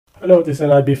Hello, this is an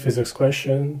IB physics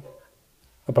question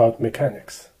about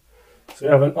mechanics. So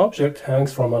you have an object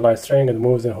hangs from a light string and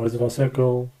moves in a horizontal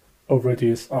circle over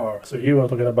radius r. So here we're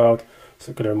talking about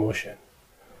circular motion.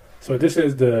 So this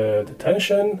is the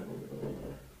tension,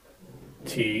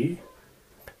 T,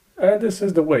 and this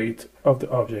is the weight of the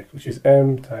object, which is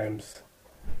m times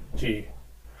g.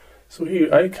 So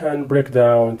here I can break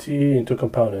down T into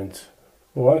components.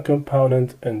 One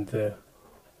component in the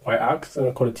y-axis, and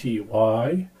I call it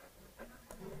Ty,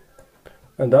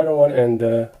 and the other one in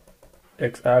the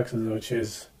x-axis, which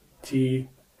is Tx.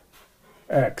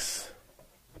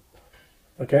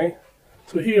 Okay,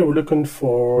 so here we're looking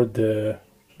for the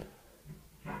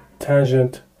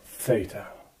tangent theta.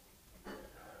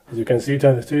 As you can see,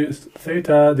 tangent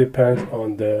theta depends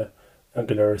on the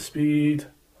angular speed,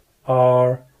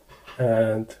 r,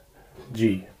 and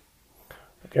g.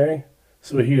 Okay,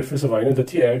 so here first of all I know the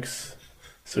Tx.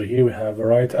 So here we have a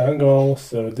right angle,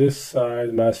 so this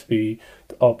side must be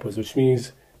the opposite, which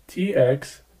means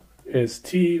Tx is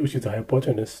T, which is the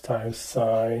hypotenuse, times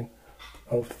sine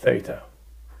of theta.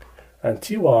 And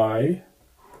Ty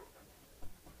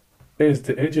is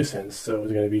the adjacent, so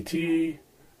it's going to be T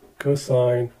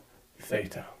cosine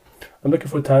theta. I'm looking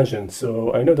for tangent,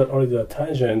 so I know that already the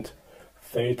tangent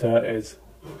theta is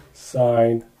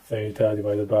sine theta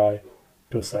divided by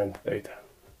cosine theta.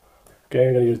 Okay,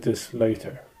 I'm going to use this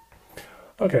later.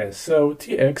 Okay, so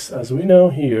Tx, as we know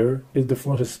here, is the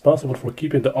force responsible for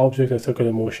keeping the object in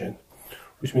circular motion,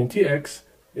 which means Tx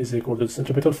is equal to the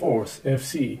centripetal force,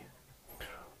 Fc,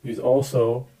 which is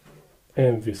also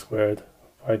mv squared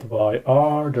divided by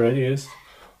r, the radius,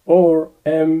 or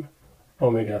m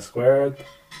omega squared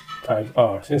times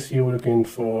r, since here we're looking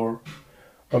for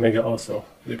omega also,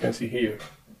 as you can see here.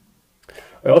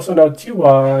 I also know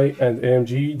Ty and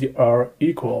mg, they are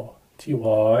equal.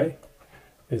 Ty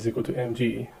is equal to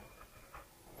mg.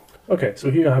 Okay,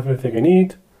 so here I have everything I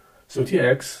need. So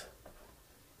Tx,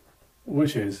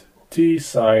 which is T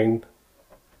sine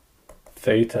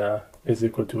theta, is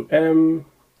equal to m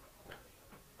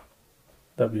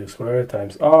w squared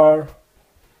times r,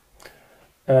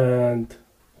 and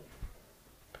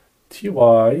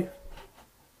Ty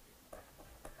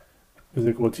is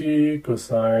equal to T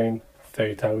cosine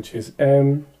theta, which is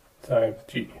m times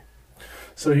g.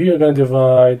 So here I'm going to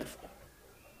divide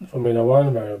formula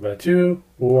 1 divided by 2,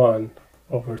 1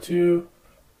 over 2.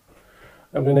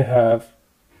 I'm going to have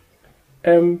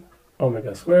m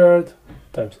omega squared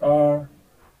times r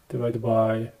divided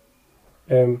by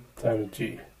m times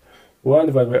g. 1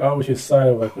 divided by r, which is sine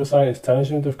over cosine, is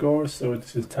tangent, of course, so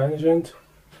this is tangent.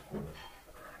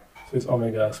 So it's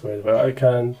omega squared, but I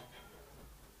can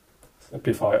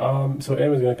simplify. So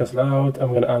m is going to cancel out. I'm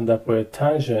going to end up with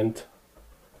tangent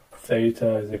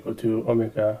theta is equal to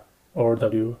omega or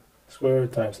w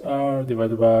squared times r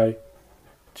divided by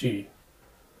g.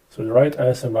 So the right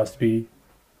answer must be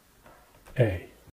A.